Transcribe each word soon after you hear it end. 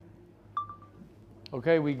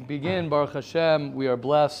Okay, we begin, Baruch Hashem. We are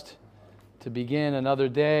blessed to begin another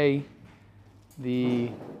day.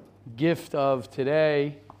 The gift of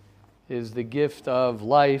today is the gift of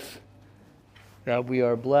life, that we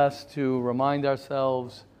are blessed to remind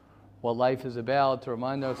ourselves what life is about, to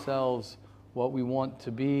remind ourselves what we want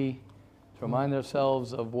to be, to remind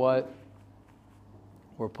ourselves of what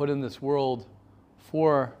we're put in this world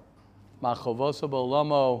for, Machovoso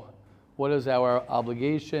B'olamo, what is our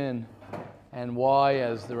obligation, and why,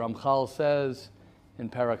 as the Ramchal says in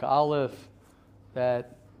Parak Aleph,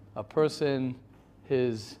 that a person,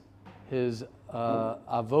 his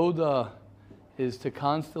avoda is to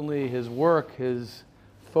constantly, his work, his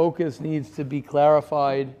focus needs to be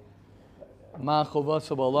clarified, ma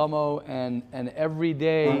chovaso b'olamo, and every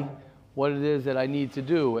day what it is that I need to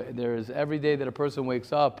do. There is every day that a person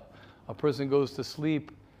wakes up, a person goes to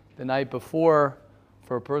sleep the night before,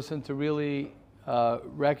 for a person to really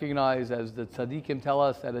recognize, as the tzaddikim tell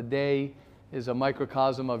us, that a day is a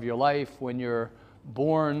microcosm of your life. When you're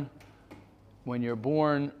born,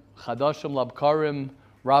 chadashim labkarim,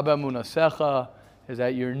 rabba munasecha, is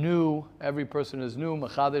that you're new. Every person is new.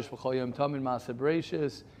 Machadesh v'chol yom tamin ma'aseh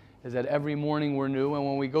bereishis, is that every morning we're new. And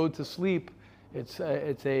when we go to sleep, it's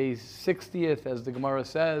a 60th, as the Gemara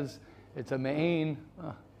says. It's a me'ain.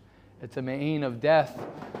 It's a me'ain of death.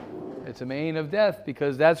 It's a me'ain of death,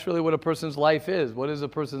 because that's really what a person's life is. What is a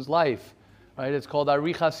person's life? Right? It's called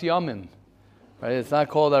arichas yamim. Right? It's not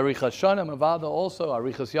called arichas shanim. Avada also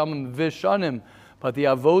arichas yamim vishanim. But the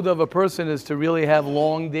avoda of a person is to really have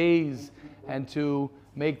long days and to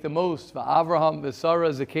make the most. V'avraham v'sara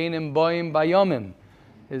zakenim boim bayamim,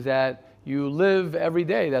 is that you live every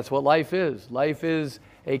day. That's what life is. Life is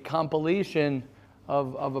a compilation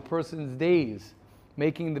of a person's days,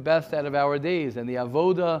 making the best out of our days. And the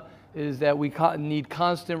avoda is that we need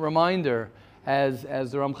constant reminder, as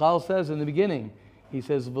the Ramchal says in the beginning. He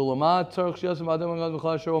says, "V'lama tzarich sheyasem adam echad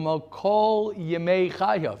b'chol asher omal kol yemei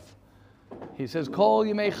chayav." He says, "Kol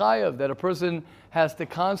yemei chayav," that a person has to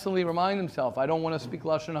constantly remind himself, I don't want to speak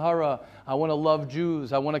lashon hara. I want to love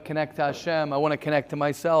Jews. I want to connect to Hashem. I want to connect to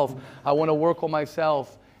myself. I want to work on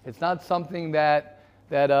myself. It's not something that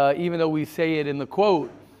even though we say it in the quote,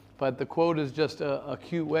 but the quote is just a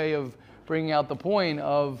cute way of bringing out the point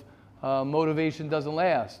of motivation doesn't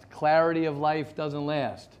last. Clarity of life doesn't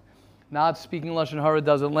last. Not speaking lashon hara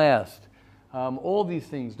doesn't last. All these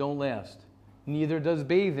things don't last. Neither does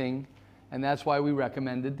bathing, and that's why we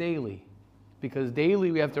recommend it daily. Because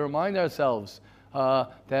daily we have to remind ourselves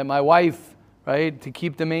that my wife, right, to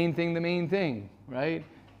keep the main thing, right?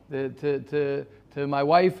 To my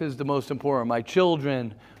wife is the most important. My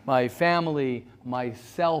children, my family, my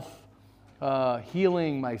self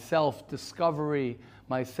healing, my self discovery,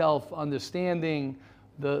 my self understanding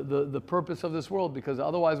the purpose of this world. Because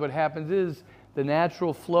otherwise, what happens is the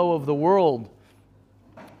natural flow of the world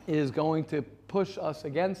is going to push us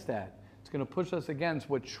against that. It's going to push us against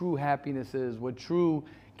what true happiness is, what true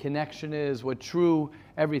connection is, what true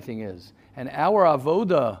everything is. And our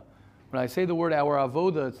avoda, when I say the word our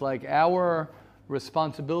avoda, it's like our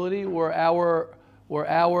responsibility or our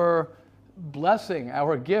blessing,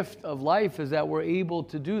 our gift of life is that we're able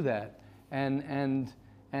to do that. And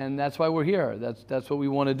that's why we're here. That's what we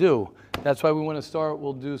want to do. That's why we want to start.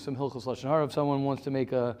 We'll do some Hilchos Lashon Hara. If someone wants to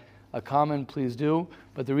make a comment, please do.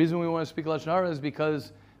 But the reason we want to speak Lashon Hara is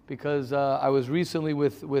because I was recently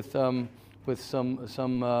with some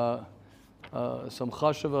chashava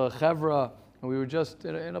chevra, and we were just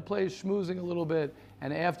in a place schmoozing a little bit.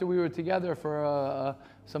 And after we were together for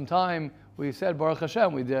some time, we said Baruch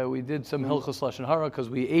Hashem. We did some Hilchos Lashon Hara because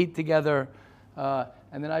we ate together.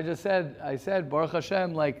 And then I said Baruch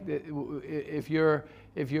Hashem. Like if you're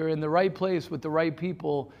in the right place with the right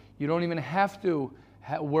people, you don't even have to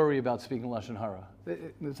worry about speaking lashon hara.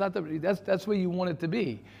 It's not that's where you want it to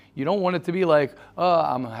be. You don't want it to be like,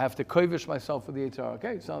 I'm gonna have to kovish myself for the Yetzer Hara.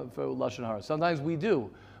 Okay, so for lashon hara. Sometimes we do,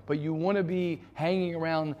 but you want to be hanging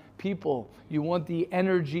around people. You want the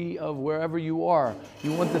energy of wherever you are.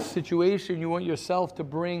 You want the situation. You want yourself to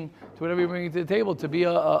bring to whatever you're bringing to the table to be a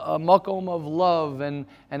makom of love and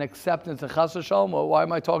acceptance. And chas v'shalom. Why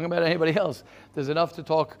am I talking about anybody else? There's enough to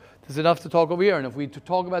talk over here. And if we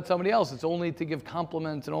talk about somebody else, it's only to give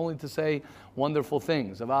compliments and only to say wonderful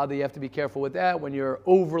things. Avada, you have to be careful with that. When you're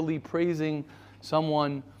overly praising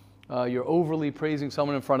someone, you're overly praising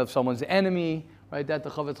someone in front of someone's enemy. Right, that the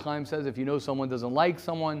Chavetz Chaim says, if you know someone doesn't like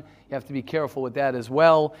someone, you have to be careful with that as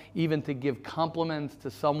well. Even to give compliments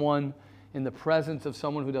to someone in the presence of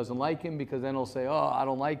someone who doesn't like him, because then he'll say, I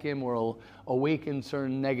don't like him, or he'll awaken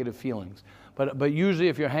certain negative feelings. But usually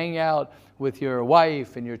if you're hanging out with your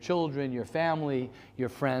wife and your children, your family, your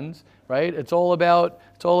friends, right? It's all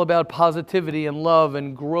about positivity and love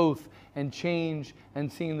and growth and change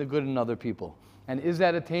and seeing the good in other people. And is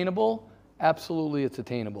that attainable? Absolutely, it's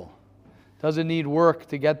attainable. Does it need work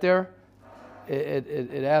to get there?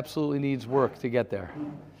 It absolutely needs work to get there.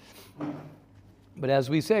 But as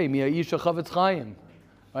we say, Mi'a'isha chavetz chaim,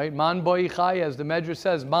 right? Man boi chai, as the Medrash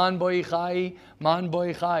says, man boi chai, man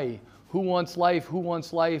boi chai. Who wants life? Who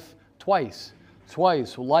wants life twice?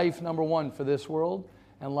 Twice. Life number one for this world,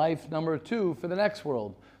 and life number two for the next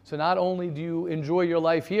world. So not only do you enjoy your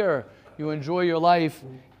life here, you enjoy your life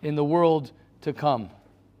in the world to come.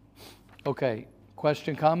 Okay,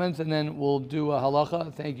 question, comments, and then we'll do a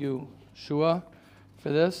halacha. Thank you, Shua, for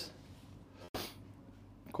this.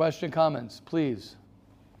 Question, comments, please.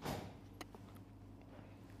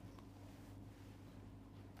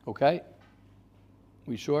 Okay?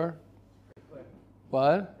 We sure? Pretty clear.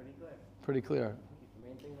 What? Pretty clear. Pretty clear. The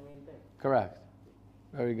main thing. Correct.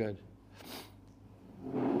 Very good.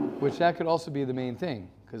 Which that could also be the main thing,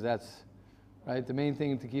 because that's, right, the main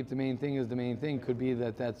thing to keep the main thing is the main thing, could be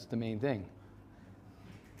that that's the main thing.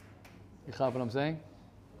 You got what I'm saying?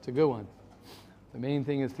 It's a good one. The main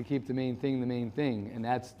thing is to keep the main thing, and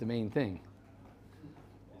that's the main thing.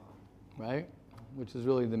 Right? Which is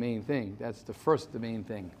really the main thing. That's the main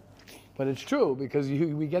thing. But it's true, because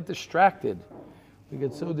we get distracted. We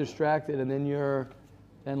get so distracted, and then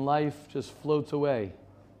life just floats away.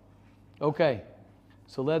 Okay,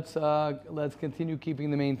 so let's continue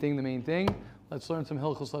keeping the main thing. Let's learn some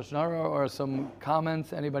Hilchos Lashon Hara or some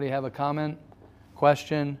comments. Anybody have a comment,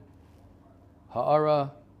 question,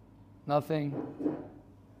 ha'ara? Nothing?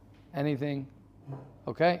 Anything?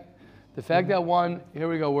 Okay. The fact that here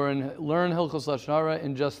we go, we're in Learn Hilchos Lashon Hara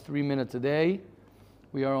in just 3 minutes a day.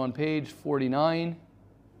 We are on page 49.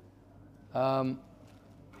 Here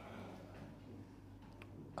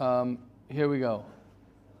we go.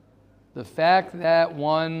 The fact that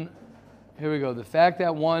one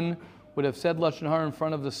would have said Lashon Hara in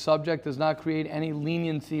front of the subject does not create any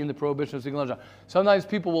leniency in the prohibition of speaking Lashon Hara. Sometimes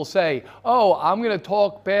people will say, oh, I'm going to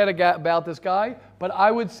talk bad about this guy, but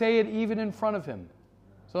I would say it even in front of him.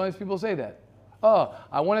 Sometimes people say that. Oh,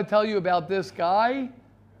 I want to tell you about this guy,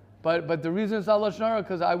 but the reason it's not Lashon Hara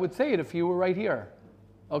because I would say it if he were right here.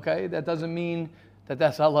 Okay, that doesn't mean that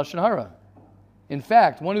that's not Lashon Hara. In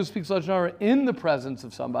fact, one who speaks Lashon Hara in the presence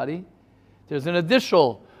of somebody, there's an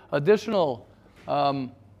additional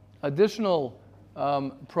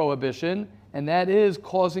prohibition, and that is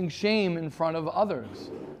causing shame in front of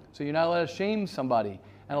others. So you're not allowed to shame somebody.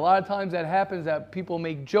 And a lot of times that happens that people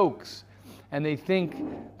make jokes, and they think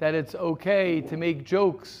that it's okay to make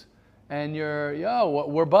jokes, and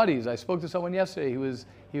we're buddies. I spoke to someone yesterday.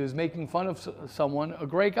 He was making fun of someone, a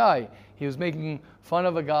great guy. He was making fun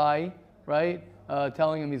of a guy, right?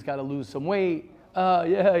 Telling him he's got to lose some weight.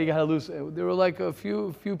 Yeah, you got to lose. There were like a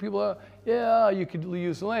few people. Yeah, you could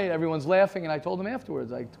lose some weight. Everyone's laughing, and I told him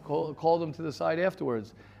afterwards. I called him to the side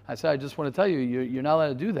afterwards. I said, I just want to tell you, you're not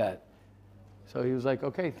allowed to do that. So he was like,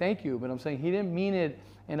 okay, thank you. But I'm saying he didn't mean it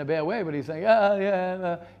in a bad way. But he's saying,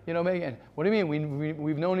 Megan, what do you mean?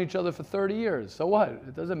 We've known each other for 30 years. So what?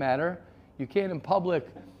 It doesn't matter. You can't in public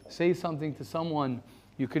say something to someone.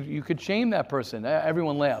 You could shame that person.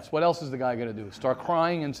 Everyone laughs. What else is the guy going to do? Start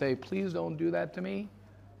crying and say, please don't do that to me?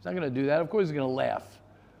 He's not going to do that. Of course he's going to laugh.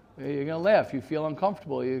 You're going to laugh. You feel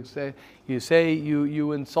uncomfortable. You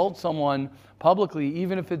insult someone publicly,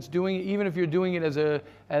 even if you're doing it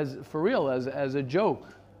as for real, as a joke.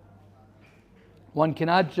 One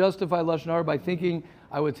cannot justify Lashon Hara by thinking,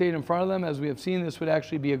 I would say it in front of them. As we have seen, this would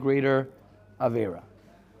actually be a greater Avera.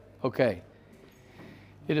 Okay.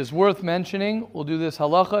 It is worth mentioning, we'll do this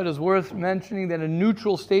halacha, it is worth mentioning that a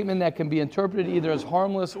neutral statement that can be interpreted either as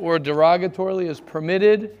harmless or derogatorily is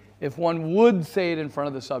permitted if one would say it in front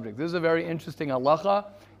of the subject. This is a very interesting halacha,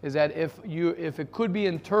 is that if it could be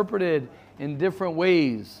interpreted in different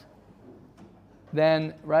ways,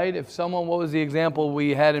 then, right, if someone, what was the example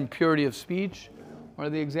we had in purity of speech? One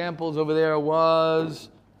of the examples over there was,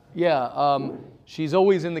 she's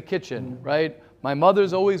always in the kitchen, right? My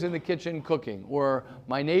mother's always in the kitchen cooking. Or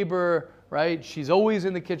my neighbor, right, she's always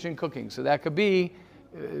in the kitchen cooking. So that could be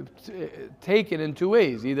taken in two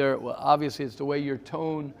ways. Either, well, obviously it's the way your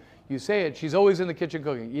tone, you say it, she's always in the kitchen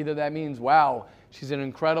cooking. Either that means, wow, she's an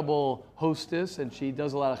incredible hostess and she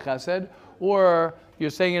does a lot of chesed. Or you're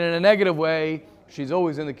saying it in a negative way, she's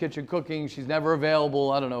always in the kitchen cooking, she's never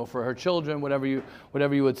available, I don't know, for her children, whatever you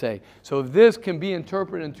would say. So if this can be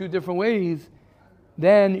interpreted in two different ways,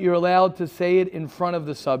 then you're allowed to say it in front of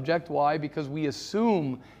the subject. Why? Because we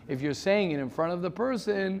assume if you're saying it in front of the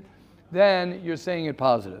person, then you're saying it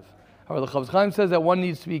positive. However, the Chofetz Chaim says that one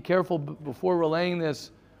needs to be careful before relying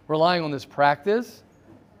on this practice,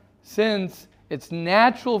 since it's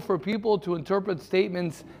natural for people to interpret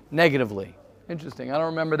statements negatively. Interesting. I don't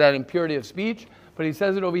remember that in purity of speech, but he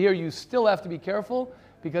says it over here. You still have to be careful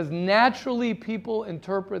because naturally people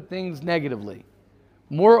interpret things negatively.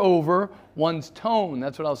 Moreover, one's tone,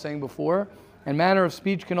 that's what I was saying before, and manner of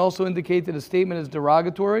speech can also indicate that a statement is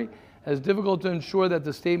derogatory, and it's difficult to ensure that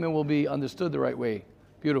the statement will be understood the right way.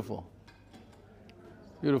 Beautiful.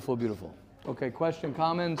 Beautiful, beautiful. Okay, question,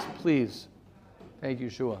 comments, please. Thank you,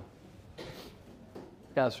 Shua.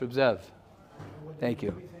 Yes, Reb Zev. Thank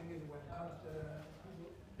you.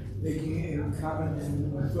 Making a comment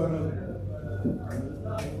in front of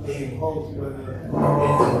a host,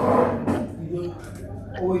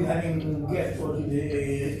 always having guests or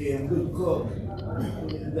a good cook.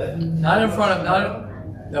 Not in front of,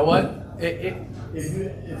 not what?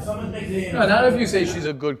 If someone makes a... No, not if you say she's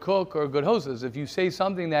a good cook or a good hostess. If you say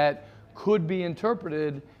something that could be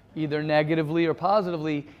interpreted either negatively or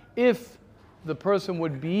positively, if the person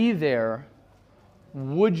would be there,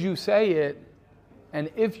 would you say it? And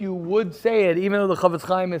if you would say it, even though the Chofetz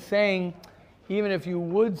Chaim is saying, even if you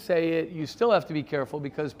would say it, you still have to be careful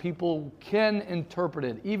because people can interpret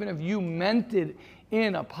it. Even if you meant it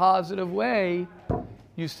in a positive way,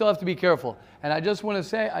 you still have to be careful. And I just want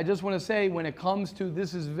to say, when it comes to,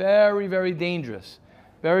 this is very, very dangerous.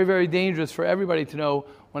 Very, very dangerous for everybody to know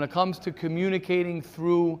when it comes to communicating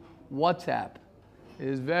through WhatsApp. It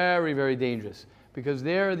is very, very dangerous because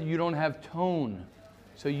there you don't have tone,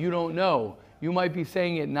 so you don't know. You might be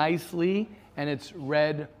saying it nicely and it's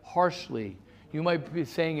read harshly. You might be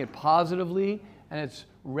saying it positively and it's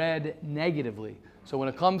read negatively. So when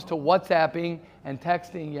it comes to WhatsApping and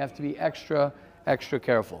texting, you have to be extra, extra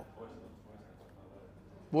careful.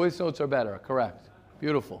 Voice notes are better, correct.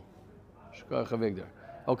 Beautiful.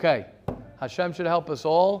 Okay. Hashem should help us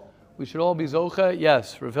all. We should all be Zocha.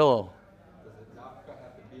 Yes, Rav Hillel. Does it not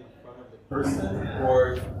have to be in front of the person,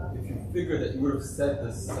 or if you figure that you would have said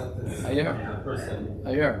this sentence to the person,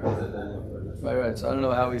 is it then? Right. So I don't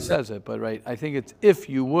know how he says it, but right. I think it's if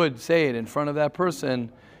you would say it in front of that person,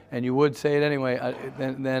 and you would say it anyway,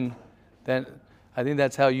 then I think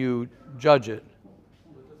that's how you judge it.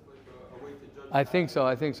 I think so.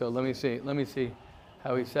 Let me see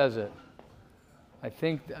how he says it. I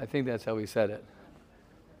think that's how he said it.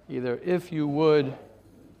 Either if you would.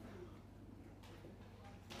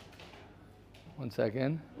 One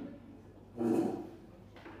second.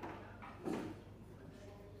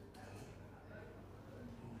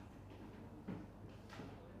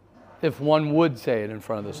 If one would say it in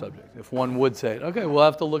front of the subject. If one would say it. Okay, we'll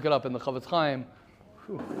have to look it up in the Chofetz Chaim.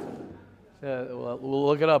 We'll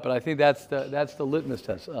look it up, but I think that's the litmus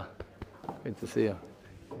test. Great to see you.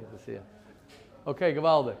 Okay,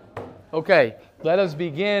 Gavaldik. Okay, let us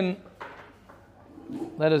begin.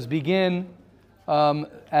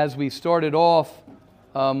 As we started off,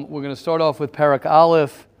 we're going to start off with Parak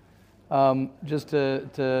Aleph, just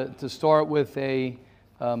to start with to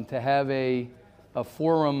have a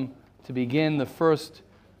forum to begin the first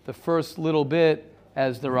little bit,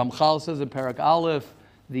 as the Ramchal says in Parak Aleph,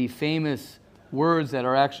 the famous words that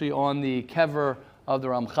are actually on the kever of the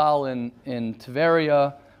Ramchal in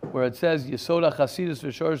Tveria, where it says Yesoda Chasidus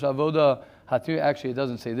v'Shorish Avoda Hatir. Actually, it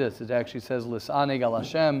doesn't say this. It actually says Lisaneg al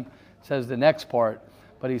Hashem. It says the next part,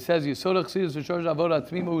 but he says Yesoda Chasidus v'Shorish Avoda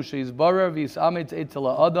Tmimu Sheizbarer v'Yisamet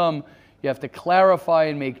Eitzel Adam. You have to clarify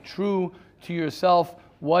and make true to yourself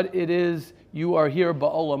what it is you are here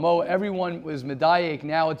ba'olamo. Everyone was medayek.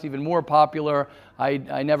 Now it's even more popular. I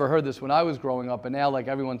never heard this when I was growing up, and now like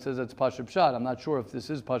everyone says it's Pashut Pshat. I'm not sure if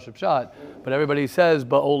this is Pashut Pshat, but everybody says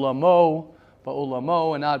ba'olamo,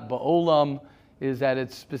 and not ba'olam, is that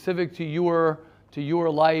it's specific to your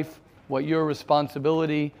life, what your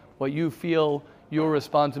responsibility, what you feel your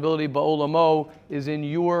responsibility. Ba'olamo is in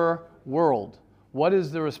your world. What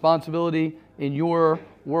is the responsibility in your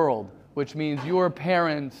world? Which means your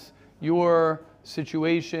parents, your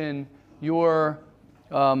situation, your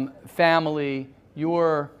family,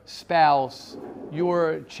 your spouse,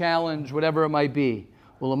 your challenge, whatever it might be.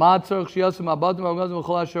 Right?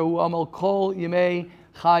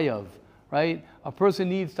 A person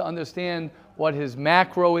needs to understand what his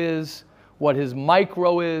macro is, what his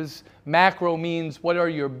micro is. Macro means what are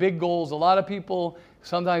your big goals. A lot of people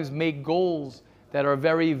sometimes make goals that are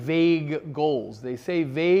very vague goals. They say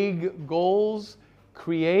vague goals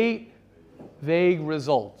create vague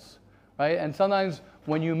results, right? And sometimes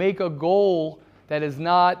when you make a goal that is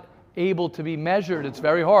not able to be measured, it's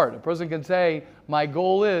very hard. A person can say, my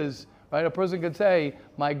goal is, right? A person can say,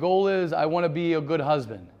 my goal is I want to be a good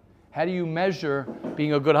husband. How do you measure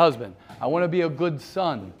being a good husband? I want to be a good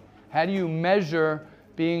son. How do you measure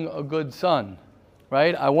being a good son?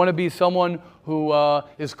 Right? I want to be someone who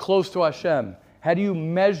is close to Hashem. How do you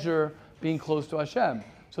measure being close to Hashem?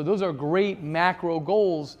 So those are great macro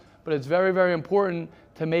goals, but it's very, very important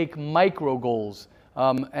to make micro goals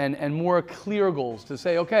and more clear goals. To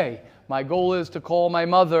say, okay, my goal is to call my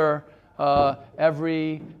mother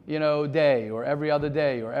every day, or every other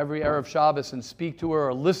day, or every Erev Shabbos, and speak to her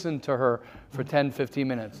or listen to her for 10, 15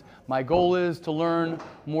 minutes. My goal is to learn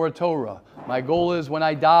more Torah. My goal is when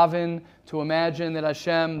I daven to imagine that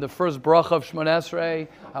Hashem, the first bracha of Shemona Esrei,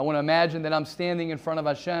 I want to imagine that I'm standing in front of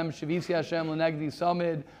Hashem, Shavisi Hashem L'negdi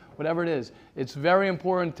Samid, whatever it is. It's very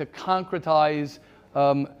important to concretize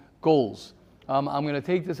goals. I'm going to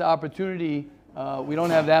take this opportunity. We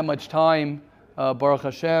don't have that much time. Baruch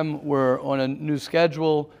Hashem, we're on a new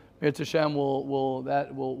schedule. Mirz Hashem,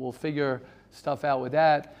 we'll figure stuff out with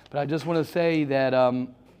that. But I just want to say that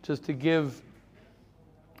just to give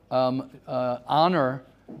honor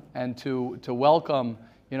and to welcome,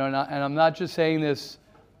 and I'm not just saying this,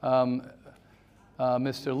 Mr.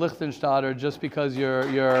 Lichtenstadter, just because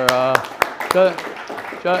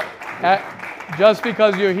just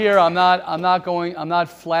because you're here. I'm not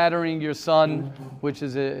flattering your son, which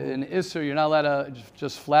is an isser. You're not allowed to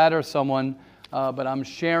just flatter someone, but I'm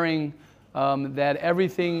sharing that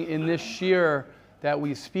everything in this shir that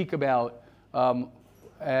we speak about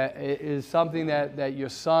is something that your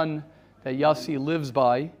son, that Yossi, lives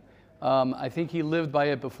by. I think he lived by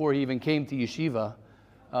it before he even came to yeshiva.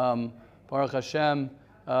 Baruch Hashem,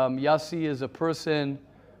 Yossi is a person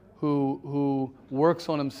who works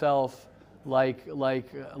on himself like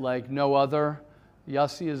no other.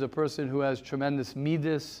 Yossi is a person who has tremendous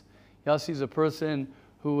midas. Yossi is a person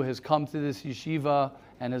who has come to this yeshiva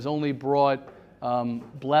and has only brought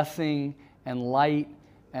blessing and light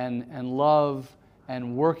and love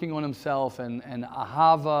and working on himself and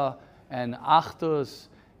ahava and achdus,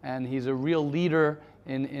 and he's a real leader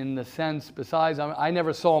in the sense. Besides, I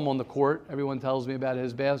never saw him on the court. Everyone tells me about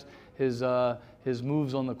his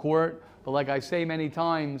moves on the court, but like I say many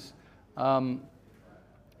times,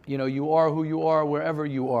 you are who you are wherever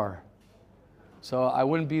you are. So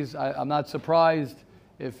I'm not surprised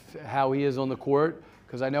how he is on the court,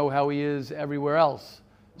 because I know how he is everywhere else.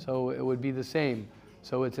 So it would be the same.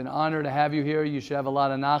 So it's an honor to have you here. You should have a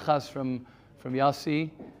lot of nachas from Yossi.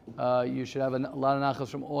 You should have a lot of nachas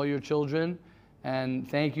from all your children. And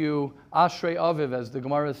thank you. Ashrei Aviv, as the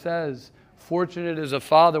Gemara says, fortunate is a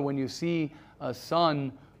father when you see a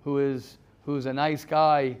son who's a nice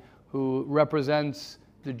guy, who represents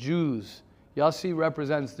the Jews. Yossi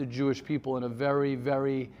represents the Jewish people in a very,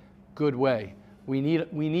 very good way. We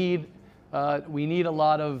need a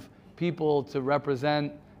lot of people to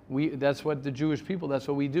represent. That's what the Jewish people, that's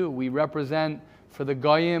what we do. We represent for the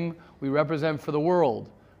Goyim, we represent for the world,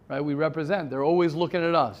 right? We represent. They're always looking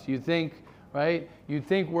at us. You think, right? You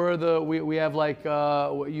think we're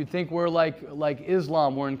you think we're like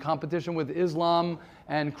Islam. We're in competition with Islam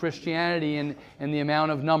and Christianity in the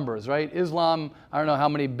amount of numbers, right? Islam, I don't know how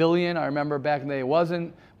many billion. I remember back in the day it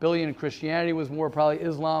wasn't billion. Christianity was more. Probably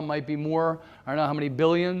Islam might be more. I don't know how many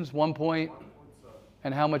billions. 1 point.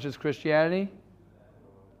 And how much is Christianity?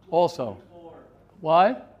 Also.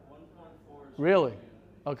 What? 1.4. Really?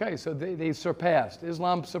 Okay, so they surpassed.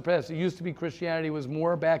 Islam surpassed. It used to be Christianity was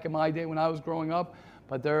more back in my day when I was growing up,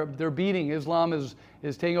 but they're beating. Islam is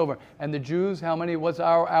taking over. And the Jews, how many? What's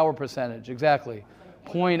our percentage? Exactly.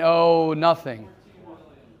 0.0 nothing.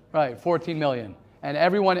 Right, 14 million. And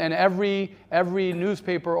everyone and every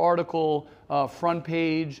newspaper article, front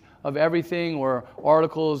page of everything, or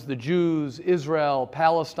articles, the Jews, Israel,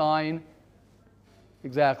 Palestine.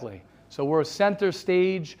 Exactly. So we're center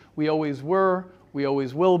stage. We always were. We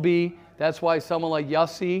always will be. That's why someone like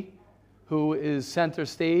Yossi, who is center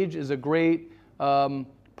stage, is a great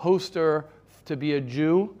poster to be a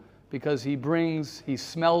Jew, because he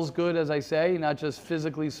smells good, as I say, not just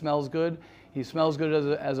physically smells good. He smells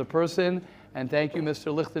good as a person. And thank you,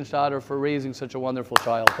 Mr. Lichtenstadter, for raising such a wonderful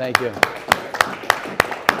child. Thank you.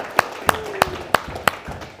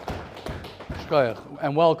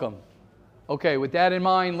 And welcome. Okay, with that in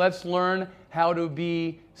mind, let's learn how to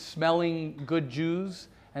be smelling good Jews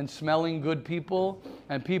and smelling good people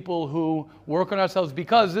and people who work on ourselves,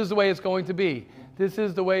 because this is the way it's going to be. This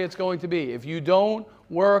is the way it's going to be. If you don't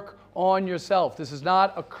work on yourself, this is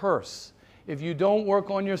not a curse. If you don't work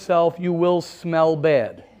on yourself, you will smell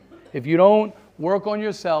bad. If you don't work on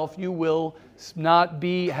yourself, you will not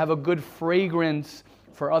have a good fragrance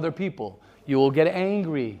for other people. You will get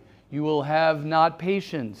angry. You will have not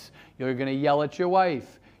patience. You're going to yell at your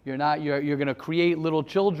wife. You're going to create little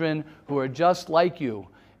children who are just like you,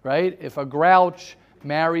 right? If a grouch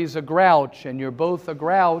marries a grouch and you're both a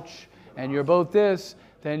grouch and you're both this,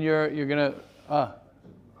 then you're going to,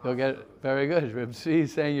 you'll get, very good. Reb C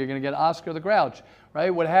is saying you're going to get Oscar the Grouch,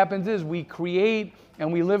 right? What happens is we create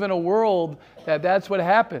and we live in a world that's what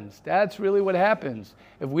happens. That's really what happens.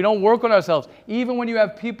 If we don't work on ourselves, even when you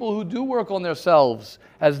have people who do work on themselves,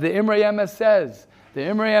 as the Imrei Emes says, the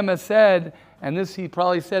Imrei Emes said, and this he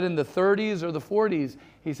probably said in the 30s or the 40s,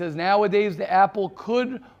 he says, nowadays the apple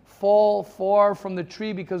could fall far from the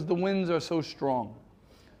tree because the winds are so strong.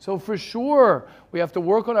 So for sure, we have to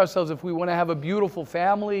work on ourselves if we want to have a beautiful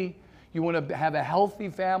family. You want to have a healthy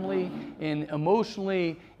family, in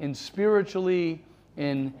emotionally, in spiritually,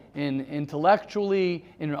 in intellectually,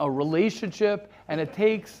 in a relationship, and it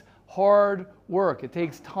takes hard work. It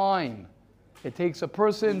takes time. It takes a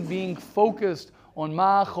person being focused on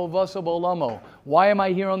ma chovasa b'olamo. Why am I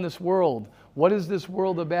here on this world? What is this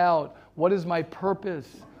world about? What is my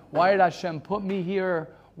purpose? Why did Hashem put me here?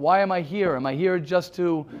 Why am I here? Am I here just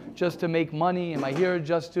to make money? Am I here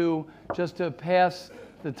just to pass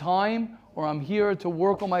the time? Or I'm here to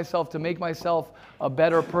work on myself, to make myself a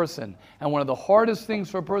better person. And one of the hardest things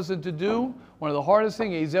for a person to do, one of the hardest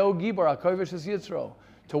things, to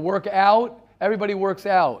work out. Everybody works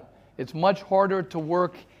out. It's much harder to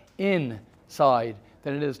work inside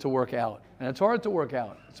than it is to work out. And it's hard to work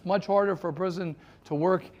out. It's much harder for a person to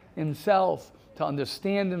work himself, to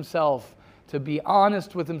understand himself, to be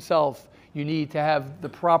honest with himself. You need to have the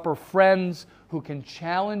proper friends who can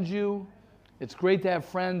challenge you. It's great to have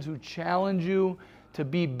friends who challenge you to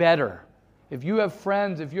be better. If you have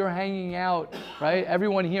friends, if you're hanging out, right?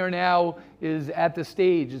 Everyone here now is at the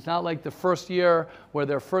stage. It's not like the first year where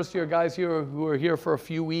there are first year guys here who are here for a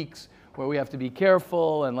few weeks, where we have to be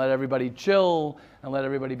careful and let everybody chill and let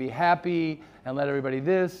everybody be happy and let everybody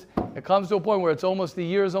this. It comes to a point where the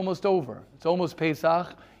year is almost over. It's almost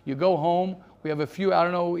Pesach. You go home. We have a few, I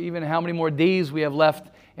don't know even how many more days we have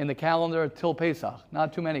left in the calendar till Pesach.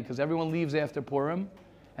 Not too many, because everyone leaves after Purim.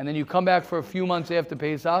 And then you come back for a few months after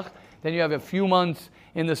Pesach. Then you have a few months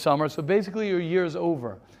in the summer. So basically your year's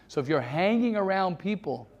over. So if you're hanging around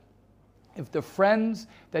people, if the friends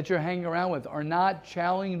that you're hanging around with are not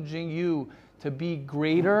challenging you to be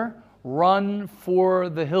greater, run for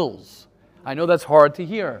the hills. I know that's hard to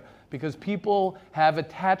hear, because people have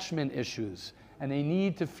attachment issues. And they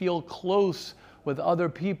need to feel close with other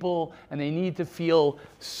people, and they need to feel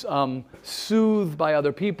soothed by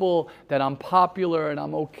other people, that I'm popular and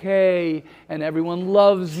I'm okay and everyone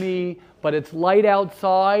loves me, but it's light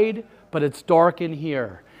outside, but it's dark in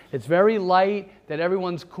here. It's very light that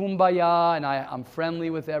everyone's kumbaya and I'm friendly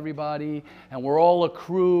with everybody and we're all a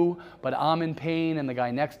crew, but I'm in pain and the guy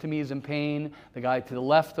next to me is in pain, the guy to the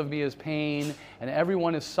left of me is pain, and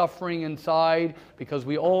everyone is suffering inside because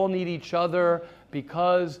we all need each other,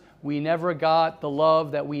 because we never got the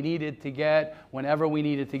love that we needed to get whenever we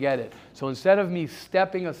needed to get it. So instead of me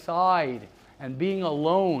stepping aside and being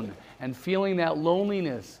alone and feeling that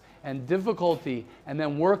loneliness and difficulty and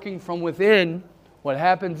then working from within, what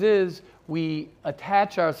happens is we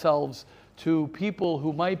attach ourselves to people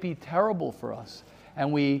who might be terrible for us.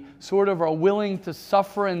 And we sort of are willing to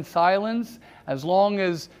suffer in silence as long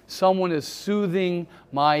as someone is soothing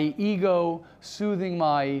my ego, soothing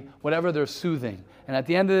my whatever they're soothing. And at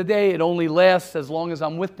the end of the day, it only lasts as long as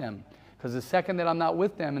I'm with them. Because the second that I'm not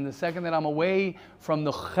with them and the second that I'm away from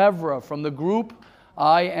the chevra, from the group,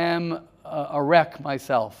 I am a wreck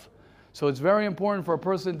myself. So it's very important for a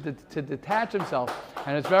person to detach himself,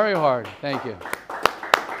 and it's very hard. Thank you.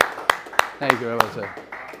 Thank you, Rabbi said.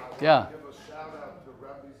 Yeah. Give a shout out to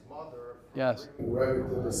Rabbi's mother. Yes. Rabbi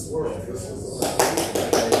to this world. This is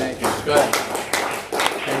Thank you. Go ahead.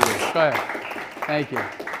 Thank you. Go ahead. Thank you.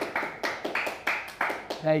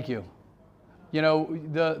 Thank you. You know,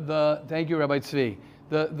 thank you, Rabbi Tzvi.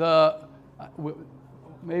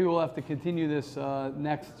 Maybe we'll have to continue this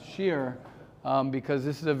next year. Because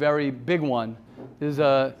this is a very big one. This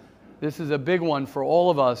is a big one for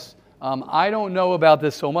all of us. I don't know about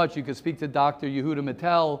this so much. You could speak to Dr. Yehuda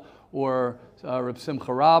Mattel or Reb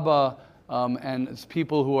Simcha Rabba, and it's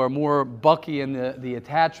people who are more bucky in the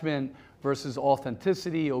attachment versus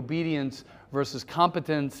authenticity, obedience versus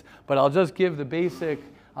competence. But I'll just give the basic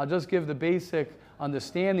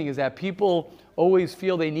understanding is that people always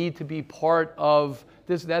feel they need to be part of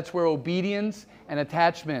this. That's where obedience and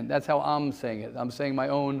attachment, that's how I'm saying it. I'm saying my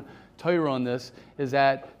own Torah on this, is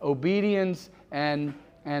that obedience and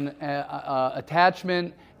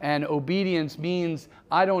attachment and obedience means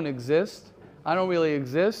I don't exist. I don't really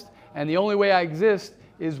exist. And the only way I exist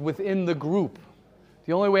is within the group.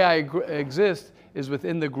 The only way I exist is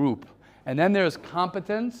within the group. And then there's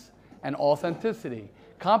competence and authenticity.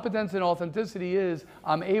 Competence and authenticity is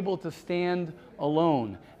I'm able to stand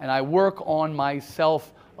alone and I work on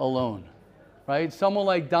myself alone. Right? Someone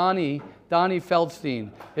like Donnie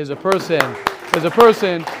Feldstein is a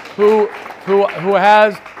person who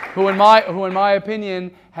in my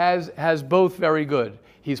opinion has both very good.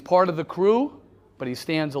 He's part of the crew, but he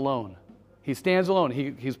stands alone. He stands alone.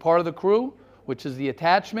 He's part of the crew, which is the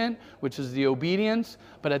attachment, which is the obedience.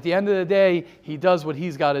 But at the end of the day, he does what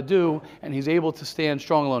he's got to do, and he's able to stand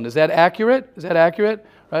strong alone. Is that accurate? Is that accurate?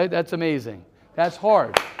 Right? That's amazing. That's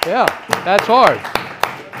hard. Yeah, that's hard.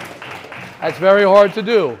 That's very hard to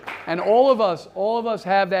do. And all of us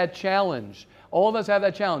have that challenge. All of us have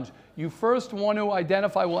that challenge. You first want to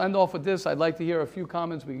identify, we'll end off with this. I'd like to hear a few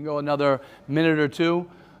comments. We can go another minute or two.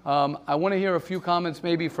 I want to hear a few comments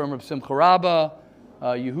maybe from Reb Simcha Rabba,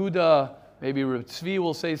 Yehuda, maybe Reb Tzvi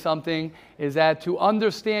will say something, is that to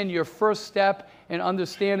understand your first step in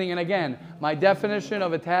understanding, and again, my definition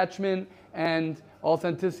of attachment and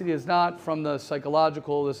authenticity is not from the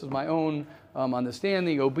psychological, this is my own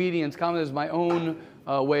understanding, obedience, comment is my own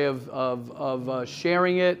way of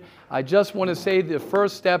sharing it. I just want to say the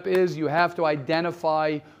first step is you have to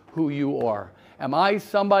identify who you are. Am I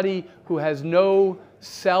somebody who has no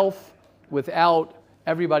self without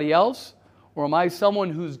everybody else? Or am I someone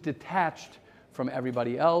who's detached from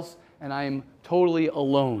everybody else and I'm totally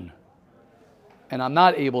alone? And I'm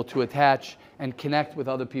not able to attach and connect with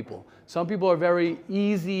other people. Some people are very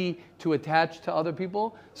easy to attach to other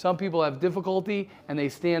people. Some people have difficulty and they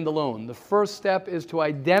stand alone. The first step is to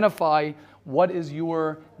identify what is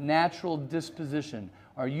your natural disposition.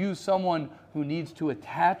 Are you someone who needs to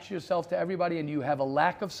attach yourself to everybody and you have a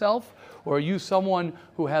lack of self? Or are you someone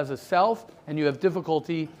who has a self and you have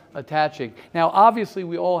difficulty attaching? Now, obviously,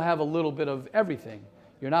 we all have a little bit of everything.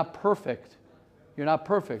 You're not perfect. You're not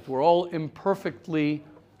perfect. We're all perfectly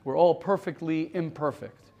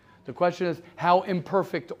imperfect. The question is, how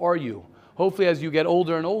imperfect are you? Hopefully, as you get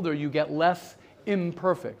older and older, you get less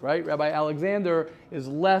imperfect, right? Rabbi Alexander is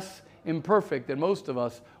less imperfect than most of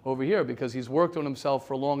us over here because he's worked on himself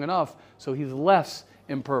for long enough, so he's less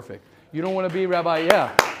imperfect. You don't want to be Rabbi,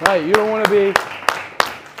 yeah, right. You don't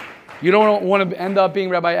want to end up being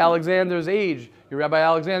Rabbi Alexander's age. You're Rabbi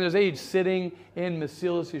Alexander's age sitting in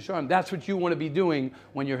Mesilas Yesharim. That's what you want to be doing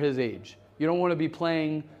when you're his age. You don't want to be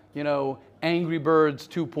playing, Angry Birds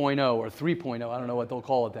 2.0 or 3.0. I don't know what they'll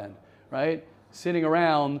call it then, right? Sitting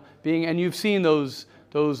around and you've seen those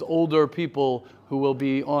older people who will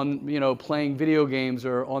be on, playing video games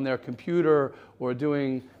or on their computer or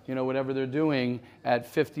doing, whatever they're doing at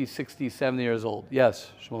 50, 60, 70 years old. Yes,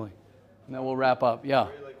 Shmuley. And then we'll wrap up. Yeah. I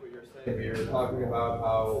really like what you're saying. You're talking about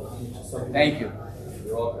how some people, Thank you.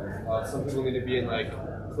 You're welcome. Some people need to be in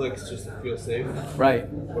cliques just to feel safe. Right.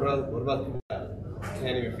 What about people that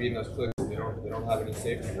can't even be in those cliques? They don't have any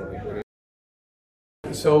safety.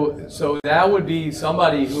 So that would be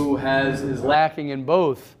somebody who is lacking in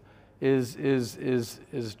both is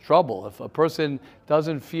trouble. If a person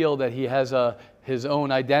doesn't feel that he has his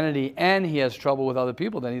own identity and he has trouble with other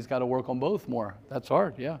people, then he's got to work on both more. That's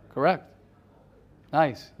hard. Yeah, correct.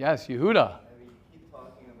 Nice. Yes, Yehuda. We keep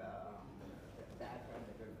talking about bad friends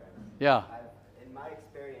and good friends. Yeah. In my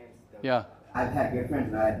experience, Yeah. I've had good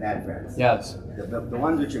friends and I had bad friends. Yes. The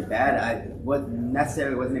ones which are bad,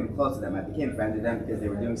 necessarily wasn't even close to them. I became friends with them because they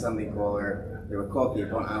were doing something cool or they were cool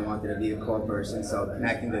people and I wanted to be a cool person, so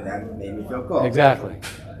connecting to them made me feel cool. Exactly.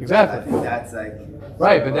 I think that's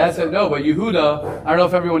Right, but that's it. No, but Yehuda, I don't know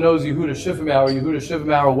if everyone knows Yehuda Schiffenbauer. Yehuda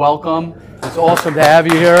Schiffenbauer, welcome. It's awesome to have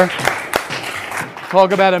you here.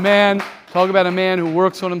 Talk about a man who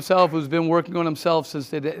works on himself, who's been working on himself since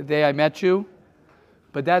the day I met you.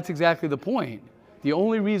 But that's exactly the point. The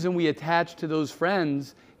only reason we attach to those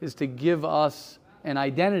friends is to give us an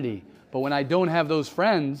identity. But when I don't have those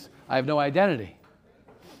friends, I have no identity.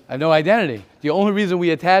 I have no identity. The only reason we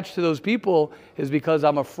attach to those people is because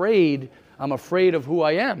I'm afraid of who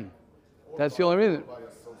I am. That's the only reason.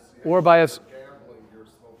 Or by us.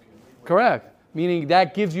 Correct. Meaning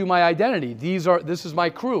that gives you my identity. This is my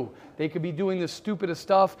crew. They could be doing the stupidest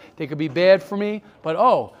stuff. They could be bad for me. But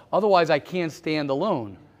otherwise I can't stand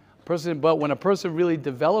alone. But when a person really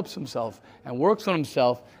develops himself and works on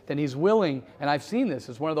himself, then he's willing, and I've seen this,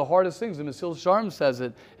 it's one of the hardest things, and Mesilas Yesharim says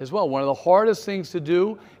it as well, one of the hardest things to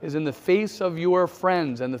do is in the face of your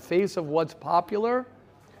friends and the face of what's popular,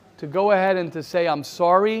 to go ahead and to say, I'm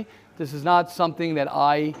sorry, this is not something that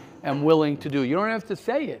I am willing to do. You don't have to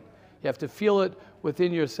say it. You have to feel it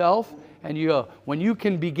within yourself, and when you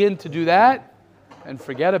can begin to do that, and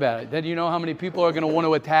forget about it, then you know how many people are going to want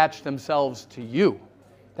to attach themselves to you.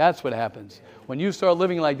 That's what happens. When you start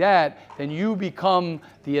living like that, then you become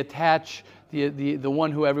the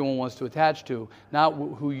one who everyone wants to attach to, not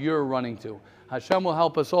who you're running to. Hashem will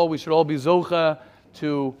help us all. We should all be zocha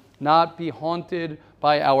to not be haunted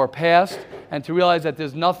by our past and to realize that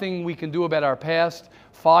there's nothing we can do about our past.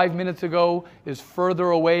 5 minutes ago is further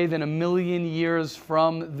away than 1,000,000 years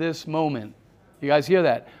from this moment. You guys hear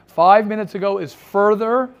that? 5 minutes ago is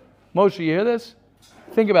further. Moshe, you hear this?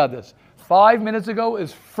 Think about this. 5 minutes ago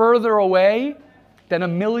is further away than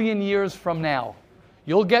 1,000,000 years from now.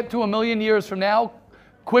 You'll get to 1,000,000 years from now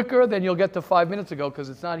quicker than you'll get to 5 minutes ago because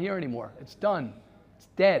it's not here anymore. It's done. It's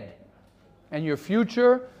dead. And your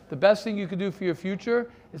future, the best thing you can do for your future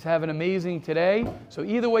is have an amazing today. So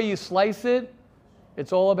either way you slice it,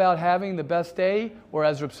 it's all about having the best day, or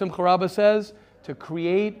as Reb Simcha Rabba says, to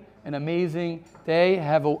create an amazing day,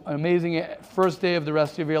 have an amazing first day of the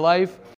rest of your life.